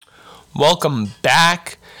Welcome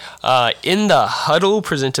back. In the huddle,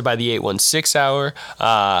 presented by the 816 Hour.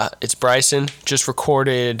 It's Bryson. Just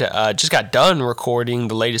got done recording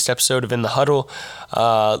the latest episode of In the Huddle.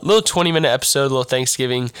 Little 20-minute episode, little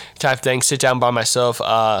Thanksgiving type thing. Sit down by myself.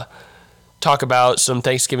 Talk about some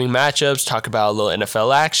Thanksgiving matchups, talk about a little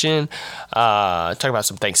NFL action, talk about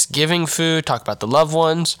some Thanksgiving food, talk about the loved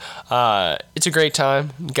ones. It's a great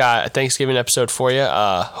time. Got a Thanksgiving episode for you.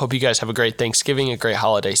 Hope you guys have a great Thanksgiving, a great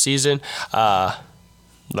holiday season.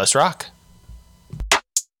 Let's rock.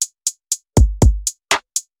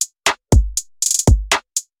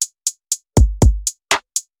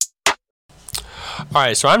 All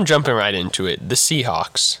right, so I'm jumping right into it. The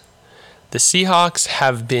Seahawks. The Seahawks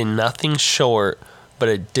have been nothing short but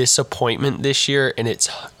a disappointment this year, and it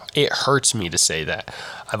hurts me to say that.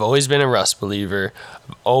 I've always been a Russ believer.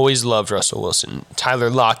 I've always loved Russell Wilson. Tyler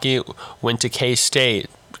Lockett went to K-State.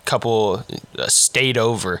 Stayed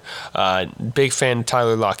over. Big fan of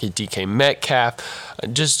Tyler Lockett, DK Metcalf.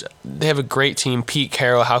 They have a great team. Pete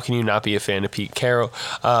Carroll, how can you not be a fan of Pete Carroll?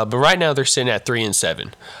 But right now they're sitting at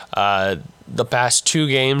 3-7. The past two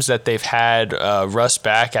games that they've had Russ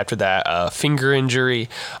back after that finger injury,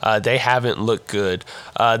 they haven't looked good.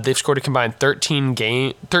 They've scored a combined 13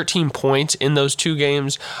 points in those two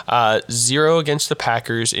games, 0 against the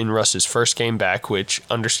Packers in Russ's first game back, which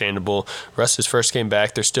understandable. Russ's first game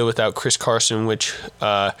back, they're still without Chris Carson, which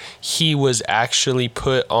he was actually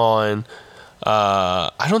put on.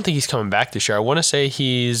 I don't think he's coming back this year. I want to say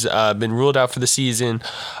he's been ruled out for the season.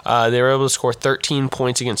 They were able to score 13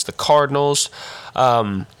 points against the Cardinals.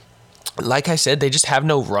 Like I said, they just have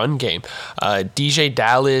no run game. DJ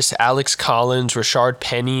Dallas, Alex Collins, Rashard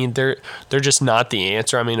Penny, they're just not the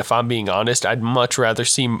answer. I mean, if I'm being honest, I'd much rather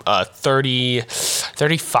see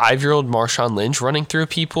 35-year-old Marshawn Lynch running through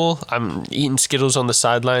people. I'm eating Skittles on the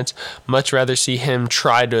sidelines. Much rather see him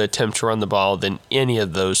try to attempt to run the ball than any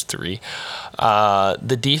of those three.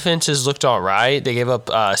 The defenses looked all right. They gave up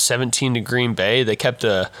 17 to Green Bay. They kept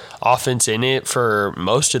the offense in it for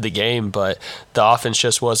most of the game, but the offense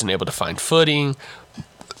just wasn't able to find footing.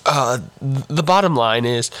 The bottom line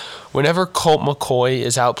is, whenever Colt McCoy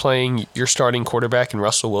is outplaying your starting quarterback and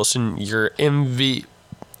Russell Wilson, your MVP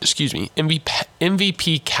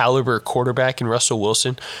caliber quarterback in Russell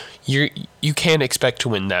Wilson, you can't expect to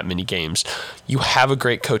win that many games. You have a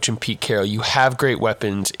great coach in Pete Carroll. You have great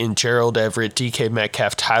weapons in Gerald Everett, DK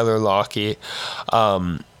Metcalf, Tyler Lockett.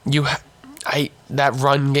 That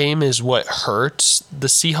run game is what hurts the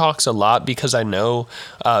Seahawks a lot, because I know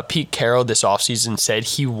Pete Carroll this offseason said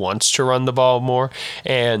he wants to run the ball more,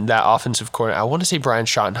 and that offensive coordinator, I want to say Brian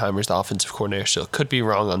Schottenheimer's the offensive coordinator, so could be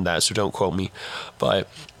wrong on that, so don't quote me, but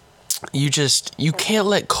you can't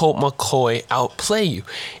let Colt McCoy outplay you.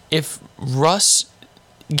 If Russ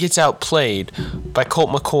gets outplayed by Colt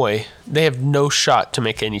McCoy, they have no shot to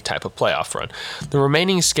make any type of playoff run. The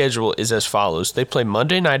remaining schedule is as follows. They play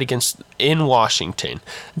Monday night in Washington.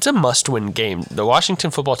 It's a must-win game. The Washington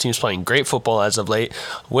football team is playing great football as of late.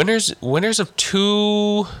 Winners of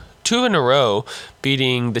two in a row,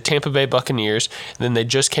 beating the Tampa Bay Buccaneers. And then they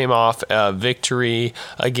just came off a victory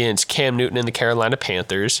against Cam Newton and the Carolina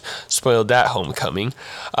Panthers. Spoiled that homecoming.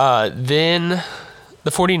 Then the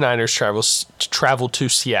 49ers travel to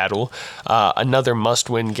Seattle, another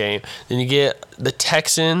must-win game. Then you get the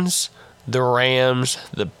Texans, the Rams,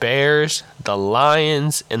 the Bears, the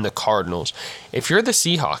Lions, and the Cardinals. If you're the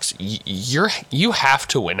Seahawks, you have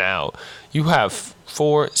to win out. You have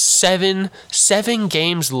seven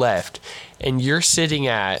games left, and you're sitting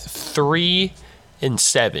at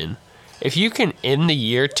 3-7. If you can end the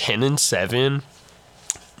year 10-7,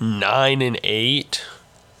 9-8,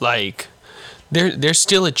 like, there's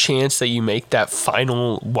still a chance that you make that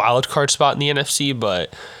final wild card spot in the NFC,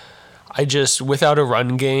 but without a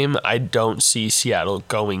run game, I don't see Seattle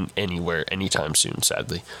going anywhere anytime soon,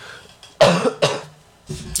 sadly.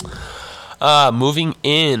 Moving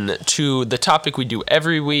in to the topic we do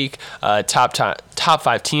every week, top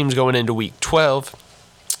 5 teams going into week 12.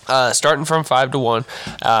 Starting from 5 to 1.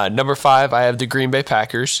 Number 5, I have the Green Bay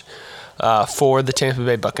Packers. 4, the Tampa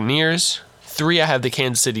Bay Buccaneers. 3, I have the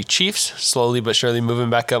Kansas City Chiefs, slowly but surely moving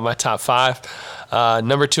back up my top 5.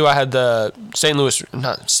 Number 2, I had the the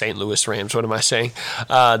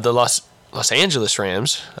Los Angeles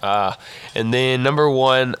Rams. And then number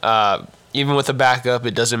 1, even with a backup,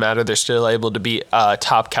 it doesn't matter. They're still able to beat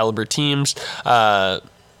top caliber teams. The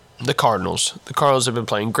Cardinals. The Cardinals have been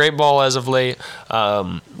playing great ball as of late.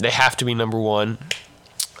 They have to be number 1.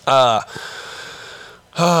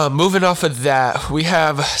 Moving off of that, we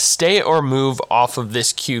have stay or move off of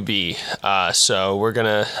this QB. So I'm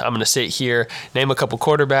gonna sit here, name a couple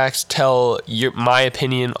quarterbacks, tell my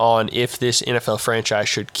opinion on if this NFL franchise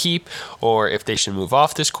should keep or if they should move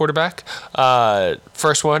off this quarterback.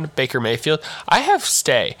 First one, Baker Mayfield. I have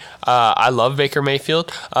stay. I love Baker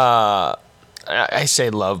Mayfield. I say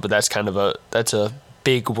love, but that's a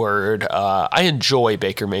big word. I enjoy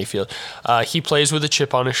Baker Mayfield. He plays with a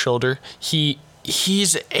chip on his shoulder. He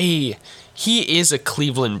is a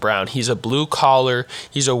Cleveland Brown. He's a blue collar.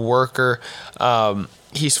 He's a worker.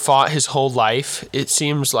 He's fought his whole life, it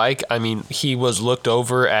seems like. I mean, he was looked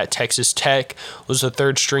over at Texas Tech, was the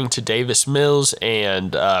third string to Davis Mills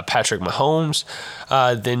and Patrick Mahomes,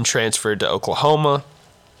 then transferred to Oklahoma,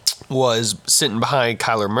 was sitting behind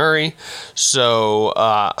Kyler Murray. So,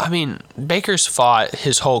 Baker's fought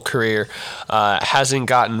his whole career, hasn't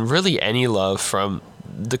gotten really any love from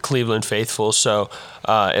the Cleveland faithful. So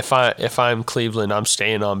if I'm Cleveland, I'm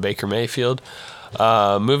staying on Baker Mayfield.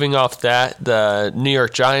 Moving off that, the New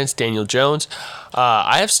York Giants, Daniel Jones.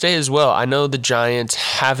 I have stay as well. I know the Giants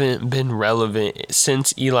haven't been relevant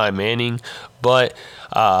since Eli Manning, but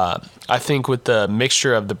I think with the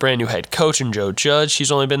mixture of the brand new head coach and Joe Judge,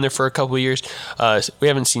 he's only been there for a couple of years. We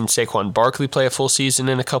haven't seen Saquon Barkley play a full season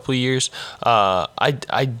in a couple of years.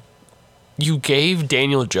 You gave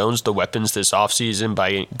Daniel Jones the weapons this offseason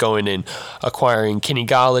by going and acquiring Kenny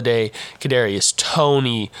Golladay, Kadarius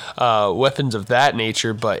Toney, weapons of that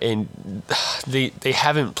nature, but they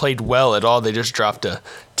haven't played well at all. They just dropped a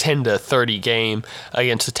 10-30 game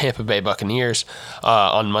against the Tampa Bay Buccaneers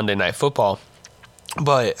on Monday Night Football.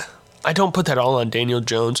 But I don't put that all on Daniel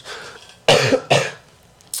Jones.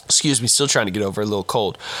 Excuse me, still trying to get over a little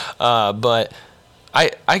cold. But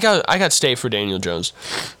I got stay for Daniel Jones.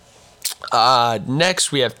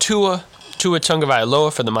 Next, we have Tua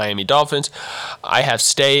Tagovailoa for the Miami Dolphins. I have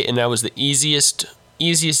stay, and that was the easiest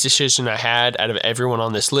decision I had out of everyone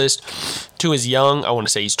on this list. Tua is young. I want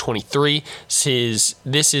to say he's 23.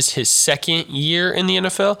 This is his second year in the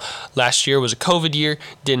NFL. Last year was a COVID year.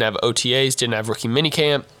 Didn't have OTAs. Didn't have rookie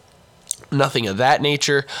minicamp. Nothing of that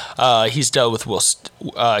nature. He's dealt with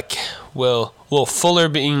Will Fuller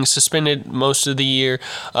being suspended most of the year.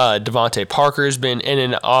 Devontae Parker has been in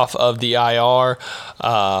and off of the IR.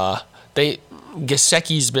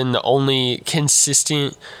 Gesicki's been the only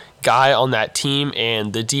consistent guy on that team,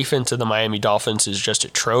 and the defense of the Miami Dolphins is just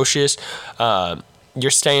atrocious. You're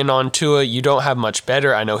staying on Tua. You don't have much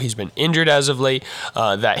better. I know he's been injured as of late.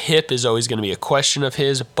 That hip is always going to be a question of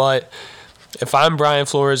his, but if I'm Brian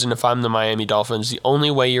Flores and if I'm the Miami Dolphins, the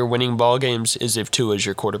only way you're winning ball games is if Tua is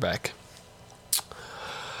your quarterback.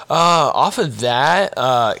 Off of that,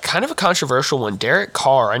 kind of a controversial one, Derek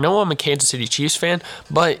Carr. I know I'm a Kansas City Chiefs fan,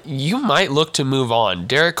 but you might look to move on.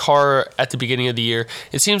 Derek Carr at the beginning of the year,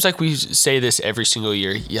 it seems like we say this every single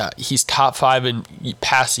year. Yeah, he's top 5 in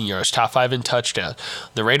passing yards, top 5 in touchdowns.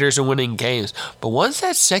 The Raiders are winning games. But once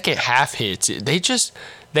that second half hits,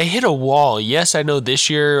 they hit a wall. Yes, I know this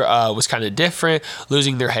year was kind of different,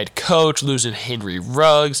 losing their head coach, losing Henry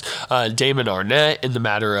Ruggs, Damon Arnett in the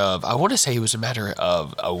matter of, I want to say it was a matter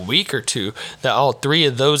of a week or two that all three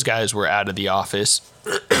of those guys were out of the office.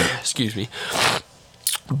 Excuse me.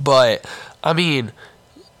 But, I mean,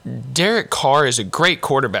 Derek Carr is a great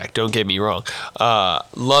quarterback, don't get me wrong.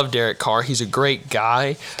 Love Derek Carr. He's a great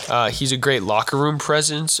guy. He's a great locker room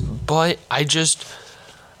presence, but I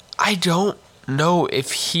don't know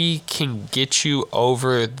if he can get you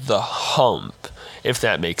over the hump, if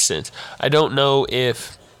that makes sense. I don't know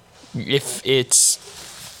if it's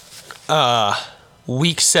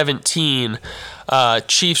week 17,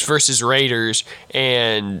 Chiefs versus Raiders,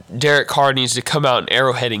 and Derek Carr needs to come out in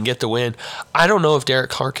Arrowhead and get the win. I don't know if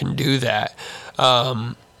Derek Carr can do that.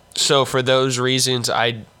 So for those reasons,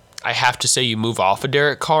 I have to say you move off of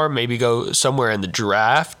Derek Carr, maybe go somewhere in the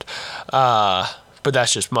draft. But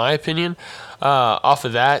that's just my opinion. Off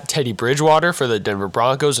of that, Teddy Bridgewater for the Denver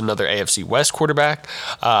Broncos, another AFC West quarterback.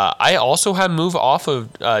 I also have moved off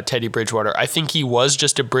of Teddy Bridgewater. I think he was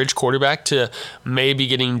just a bridge quarterback to maybe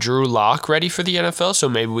getting Drew Lock ready for the NFL, so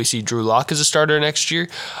maybe we see Drew Lock as a starter next year.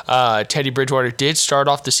 Teddy Bridgewater did start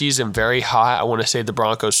off the season very hot. I want to say the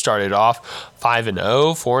Broncos started off 5-0,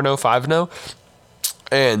 4-0, 5-0.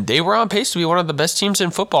 And they were on pace to be one of the best teams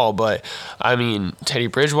in football. But, I mean, Teddy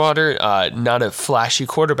Bridgewater, not a flashy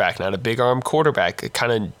quarterback, not a big-arm quarterback.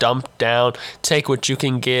 Kind of dump down, take what you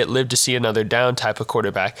can get, live to see another down type of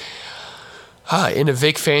quarterback. In a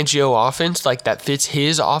Vic Fangio offense, like that fits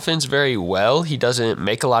his offense very well. He doesn't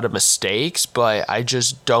make a lot of mistakes, but I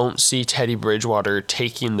just don't see Teddy Bridgewater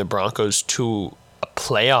taking the Broncos to a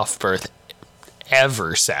playoff berth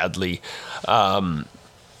ever, sadly.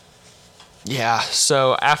 Yeah,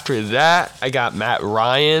 so after that, I got Matt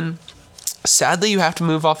Ryan. Sadly, you have to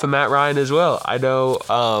move off of Matt Ryan as well. I know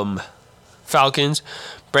Falcons,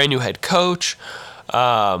 brand new head coach.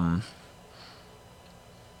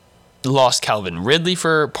 Lost Calvin Ridley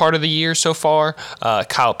for part of the year so far.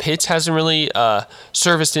 Kyle Pitts hasn't really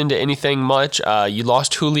serviced into anything much. You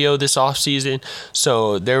lost Julio this offseason,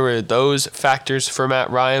 so there were those factors for Matt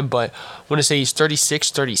Ryan. But I want to say he's 36,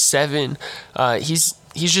 37. He's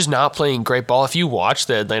just not playing great ball. If you watch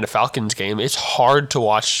the Atlanta Falcons game, it's hard to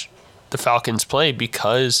watch the Falcons play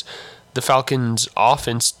because the Falcons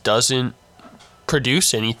offense doesn't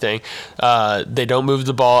produce anything. They don't move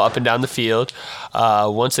the ball up and down the field.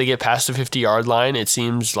 Once they get past the 50-yard line, it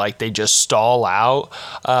seems like they just stall out.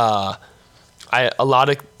 A lot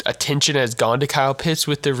of attention has gone to Kyle Pitts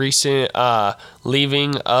with the recent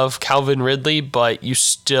leaving of Calvin Ridley, but you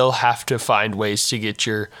still have to find ways to get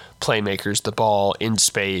your playmakers the ball in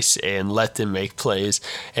space and let them make plays.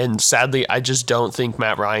 And sadly, I just don't think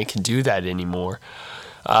Matt Ryan can do that anymore.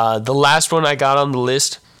 The last one I got on the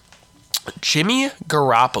list, Jimmy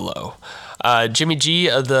Garoppolo. Jimmy G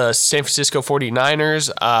of the San Francisco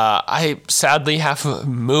 49ers. I sadly have to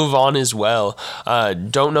move on as well.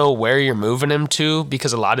 Don't know where you're moving him to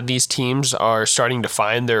because a lot of these teams are starting to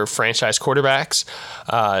find their franchise quarterbacks.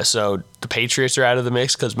 So the Patriots are out of the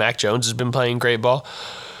mix because Mac Jones has been playing great ball.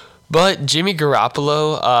 But Jimmy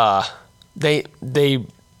Garoppolo, they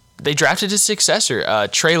drafted his successor.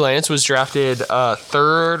 Trey Lance was drafted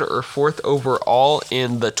 3rd or 4th overall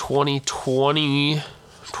in the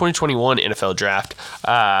 2021 NFL draft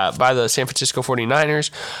by the San Francisco 49ers.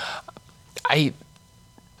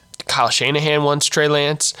 Kyle Shanahan wants Trey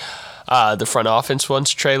Lance. The front offense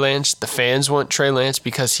wants Trey Lance. The fans want Trey Lance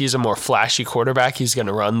because he's a more flashy quarterback. He's going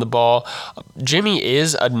to run the ball. Jimmy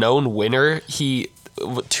is a known winner.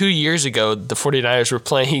 2 years ago, the 49ers were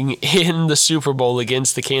playing in the Super Bowl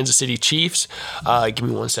against the Kansas City Chiefs. Give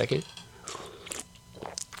me 1 second.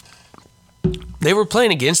 They were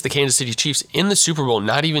playing against the Kansas City Chiefs in the Super Bowl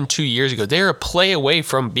not even 2 years ago. They were a play away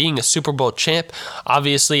from being a Super Bowl champ.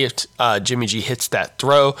 Obviously, if Jimmy G hits that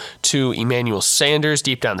throw to Emmanuel Sanders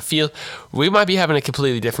deep down the field, we might be having a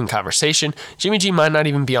completely different conversation. Jimmy G might not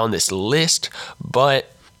even be on this list, but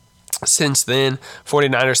since then,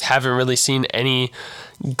 49ers haven't really seen any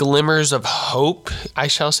glimmers of hope, I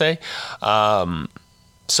shall say.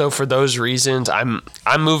 So for those reasons, I'm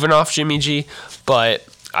moving off Jimmy G, but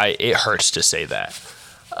it hurts to say that.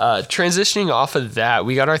 Transitioning off of that,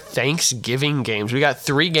 we got our Thanksgiving games. We got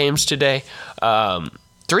 3 games today. 3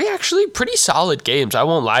 actually pretty solid games. I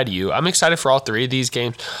won't lie to you. I'm excited for all 3 of these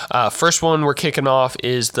games. First one we're kicking off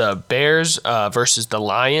is the Bears versus the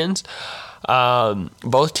Lions.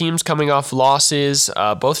 Both teams coming off losses.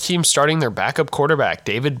 Both teams starting their backup quarterback,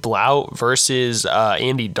 David Blount versus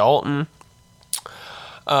Andy Dalton.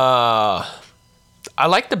 I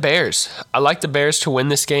like the Bears. I like the Bears to win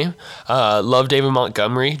this game. Love David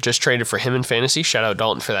Montgomery. Just traded for him in fantasy. Shout out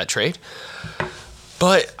Dalton for that trade.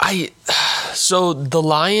 But so the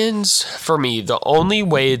Lions, for me, the only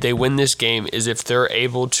way they win this game is if they're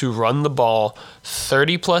able to run the ball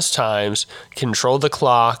 30 plus times, control the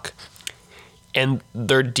clock, and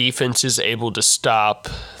their defense is able to stop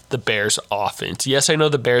the Bears' offense. Yes, I know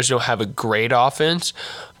the Bears don't have a great offense,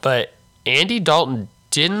 but Andy Dalton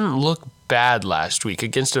didn't look bad last week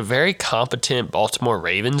against a very competent Baltimore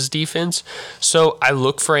Ravens defense. So I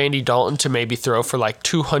look for Andy Dalton to maybe throw for like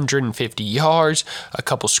 250 yards, a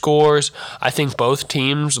couple scores. I think both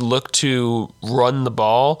teams look to run the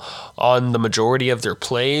ball on the majority of their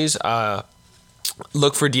plays.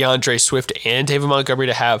 Look for DeAndre Swift and David Montgomery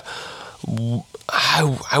to have,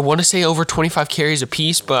 I want to say over 25 carries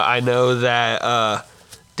apiece, but I know that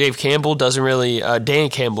Dan Campbell, doesn't really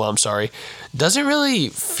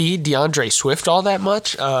feed DeAndre Swift all that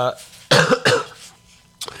much.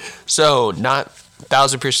 So not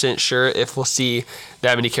 1,000% sure if we'll see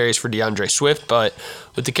that many carries for DeAndre Swift, but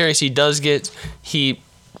with the carries he does get, he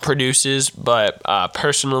produces. But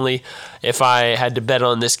personally, if I had to bet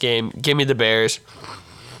on this game, give me the Bears.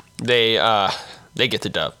 They get the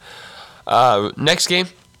dub. Next game,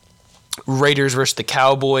 Raiders versus the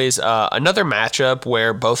Cowboys. Another matchup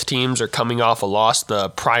where both teams are coming off a loss the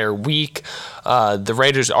prior week. The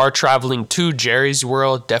Raiders are traveling to Jerry's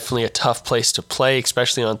World. Definitely a tough place to play,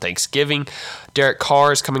 especially on Thanksgiving. Derek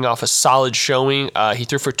Carr is coming off a solid showing. He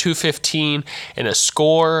threw for 215 and a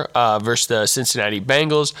score versus the Cincinnati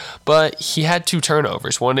Bengals, but he had 2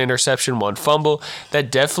 turnovers, 1 interception, 1 fumble.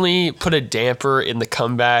 That definitely put a damper in the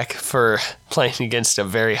comeback for playing against a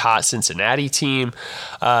very hot Cincinnati team.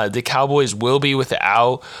 The Cowboys will be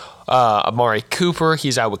without Amari Cooper.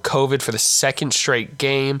 He's out with COVID for the second straight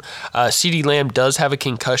game. CeeDee Lamb does have a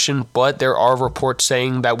concussion, but there are reports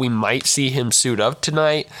saying that we might see him suit up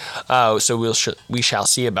tonight. So we shall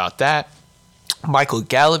see about that. Michael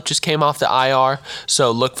Gallup just came off the IR, so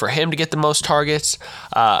look for him to get the most targets.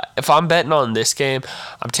 If I'm betting on this game,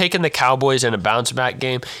 I'm taking the Cowboys in a bounce-back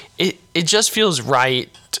game. It just feels right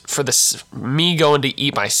for me going to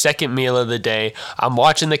eat my second meal of the day. I'm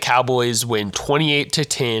watching the Cowboys win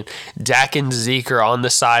 28-10. Dak and Zeke are on the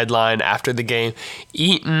sideline after the game,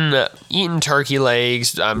 eating turkey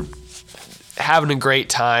legs. I'm having a great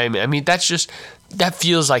time. I mean, that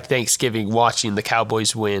feels like Thanksgiving, watching the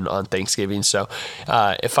Cowboys win on Thanksgiving. So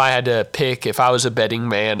if I had to pick, if I was a betting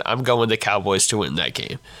man, I'm going the Cowboys to win that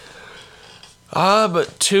game.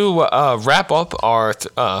 But to wrap up our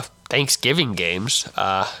Thanksgiving games,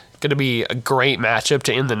 going to be a great matchup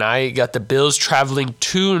to end the night. Got the Bills traveling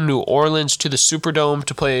to New Orleans to the Superdome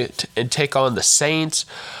to play and take on the Saints.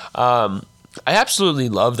 I absolutely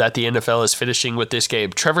love that the NFL is finishing with this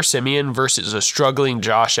game. Trevor Siemian versus a struggling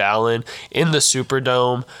Josh Allen in the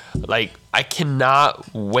Superdome. Like, I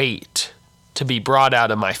cannot wait to be brought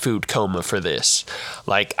out of my food coma for this.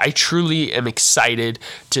 Like, I truly am excited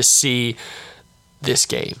to see this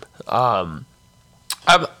game. I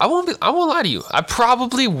won't lie to you. I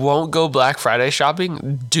probably won't go Black Friday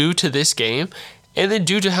shopping due to this game, and then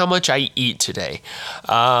due to how much I eat today.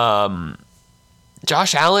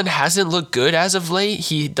 Josh Allen hasn't looked good as of late.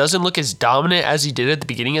 He doesn't look as dominant as he did at the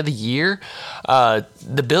beginning of the year.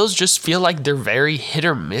 The Bills just feel like they're very hit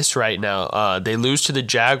or miss right now. They lose to the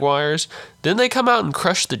Jaguars. Then they come out and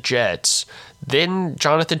crush the Jets. Then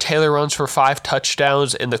Jonathan Taylor runs for 5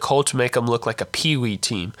 touchdowns, and the Colts make them look like a peewee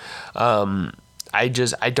team. I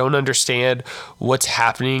don't understand what's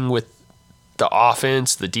happening with the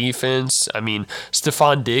offense, the defense. I mean,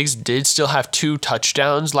 Stephon Diggs did still have 2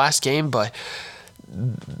 touchdowns last game, but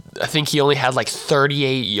I think he only had like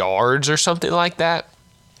 38 yards or something like that.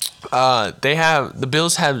 The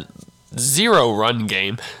Bills have 0 run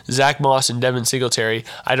game. Zach Moss and Devin Singletary,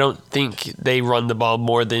 I don't think they run the ball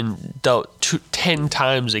more than 10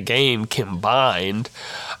 times a game combined.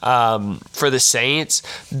 For the Saints,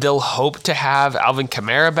 they'll hope to have Alvin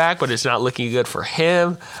Kamara back, but it's not looking good for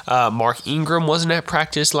him. Mark Ingram wasn't at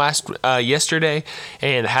practice yesterday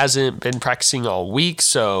and hasn't been practicing all week,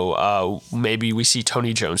 so maybe we see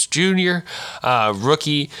Tony Jones Jr.,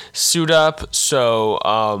 rookie, suit up. So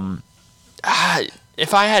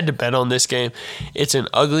if I had to bet on this game, it's an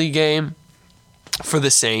ugly game for the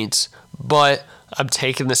Saints, but I'm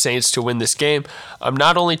taking the Saints to win this game. I'm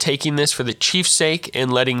not only taking this for the Chiefs' sake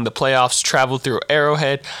and letting the playoffs travel through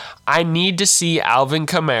Arrowhead. I need to see Alvin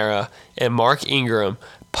Kamara and Mark Ingram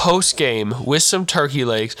post-game with some turkey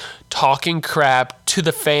legs talking crap to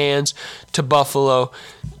the fans, to Buffalo.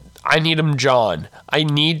 I need them, John. I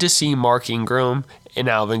need to see Mark Ingram and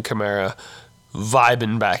Alvin Kamara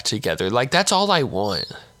vibing back together. Like, that's all I want.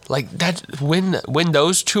 Like, that when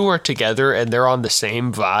those two are together and they're on the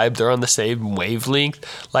same vibe, they're on the same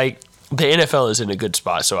wavelength, like, the NFL is in a good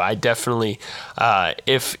spot. So I definitely,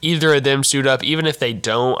 if either of them suit up, even if they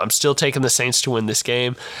don't, I'm still taking the Saints to win this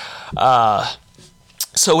game.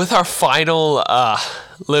 So with our final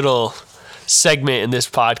little segment in this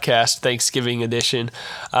podcast, Thanksgiving edition,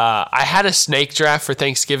 I had a snake draft for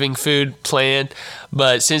Thanksgiving food planned,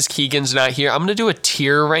 but since Keegan's not here, I'm going to do a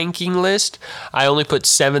tier ranking list. I only put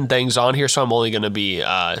 7 things on here, so I'm only going to be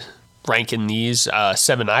ranking these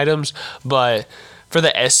 7 items. But for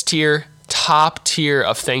the S tier, top tier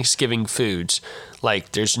of Thanksgiving foods,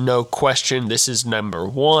 like, there's no question, this is number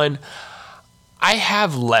 1. I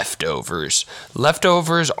have leftovers.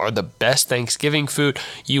 Leftovers are the best Thanksgiving food.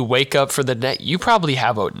 You wake up for the day. You probably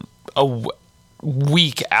have a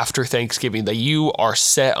week after Thanksgiving that you are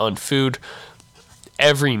set on food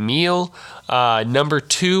every meal. Number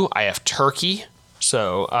 2, I have turkey.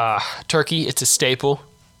 So turkey, it's a staple.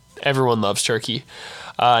 Everyone loves turkey.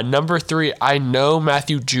 Number 3, I know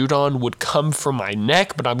Matthew Judon would come from my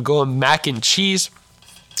neck, but I'm going mac and cheese.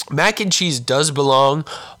 Mac and cheese does belong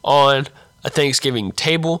on a Thanksgiving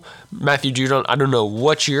table. Matthew Judon, I don't know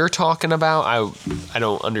what you're talking about. I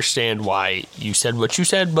don't understand why you said what you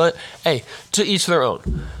said, but hey, to each their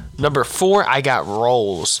own. Number 4, I got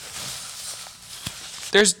rolls.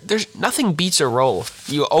 There's nothing beats a roll.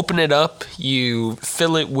 You open it up, you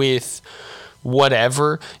fill it with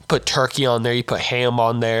whatever. You put turkey on there, you put ham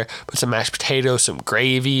on there, put some mashed potatoes, some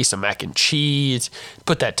gravy, some mac and cheese,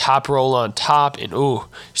 put that top roll on top, and ooh,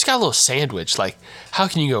 just got a little sandwich. Like, how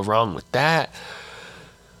can you go wrong with that?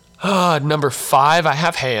 Number 5, I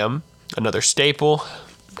have ham. another staple.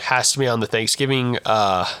 Has to be on the Thanksgiving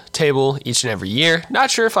table each and every year. Not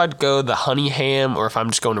sure if I'd go the honey ham or if I'm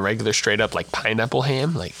just going to regular straight up like pineapple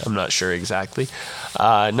ham. Like, I'm not sure exactly.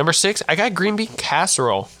 Number 6, I got green bean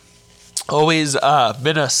casserole. Always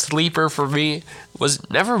been a sleeper for me. Was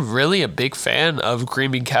never really a big fan of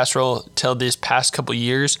green bean casserole till this past couple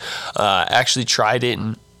years. Actually tried it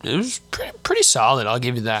and it was pretty solid. I'll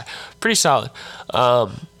give you that. Pretty solid.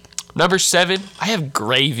 Number 7, I have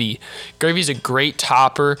gravy. Gravy's a great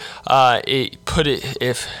topper.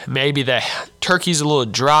 If maybe the turkey's a little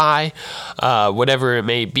dry, whatever it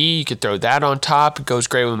may be, you could throw that on top. It goes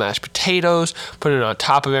great with mashed potatoes. Put it on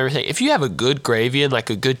top of everything. If you have a good gravy and like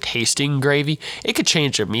a good tasting gravy, it could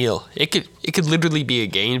change a meal. It could literally be a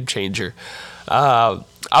game changer.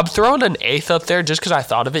 I'm throwing an 8th up there just because I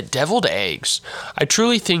thought of it. Deviled eggs. I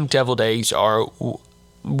truly think deviled eggs are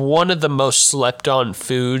one of the most slept on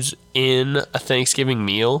foods in a Thanksgiving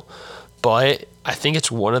meal, but I think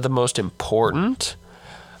it's one of the most important.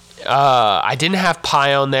 I didn't have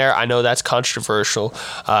pie on there. I know that's controversial.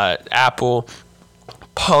 Apple,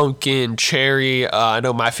 pumpkin, cherry. I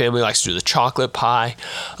know my family likes to do the chocolate pie.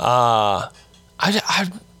 I'm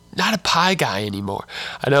not a pie guy anymore.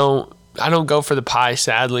 I don't go for the pie,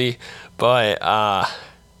 sadly, but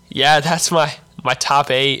yeah, that's my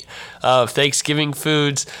top 8 of Thanksgiving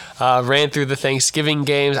foods. Ran through the Thanksgiving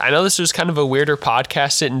games. I know this was kind of a weirder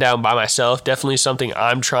podcast sitting down by myself. Definitely something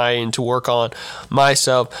I'm trying to work on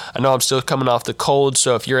myself. I know I'm still coming off the cold,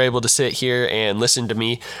 so if you're able to sit here and listen to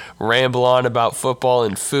me ramble on about football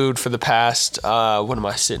and food for the past, what am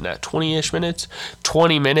I sitting at, 20-ish minutes?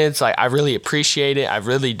 20 minutes. I really appreciate it. I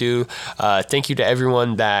really do. Thank you to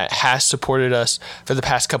everyone that has supported us for the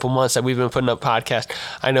past couple months that we've been putting up podcasts.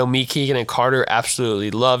 I know me, Keegan, and Carter absolutely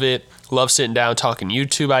love it. Love sitting down, talking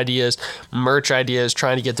YouTube ideas, merch ideas,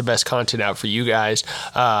 trying to get the best content out for you guys.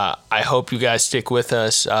 I hope you guys stick with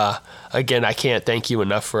us. Again, I can't thank you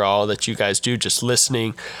enough for all that you guys do, just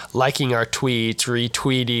listening, liking our tweets,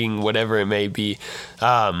 retweeting, whatever it may be.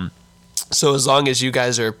 So as long as you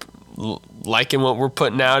guys are liking what we're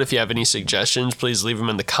putting out, if you have any suggestions, please leave them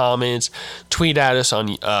in the comments. Tweet at us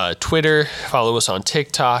on Twitter. Follow us on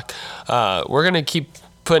TikTok. We're going to keep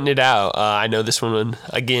putting it out. I know this one,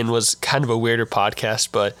 again, was kind of a weirder podcast,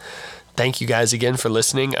 but thank you guys again for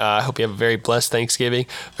listening. I hope you have a very blessed Thanksgiving,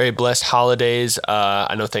 very blessed holidays.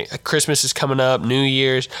 I know Christmas is coming up, New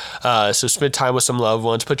Year's, so spend time with some loved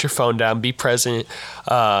ones. Put your phone down, be present,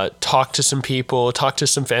 talk to some people, talk to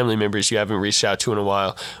some family members you haven't reached out to in a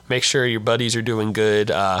while. Make sure your buddies are doing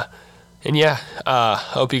good. And yeah,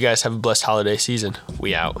 hope you guys have a blessed holiday season.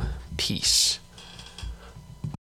 We out. Peace.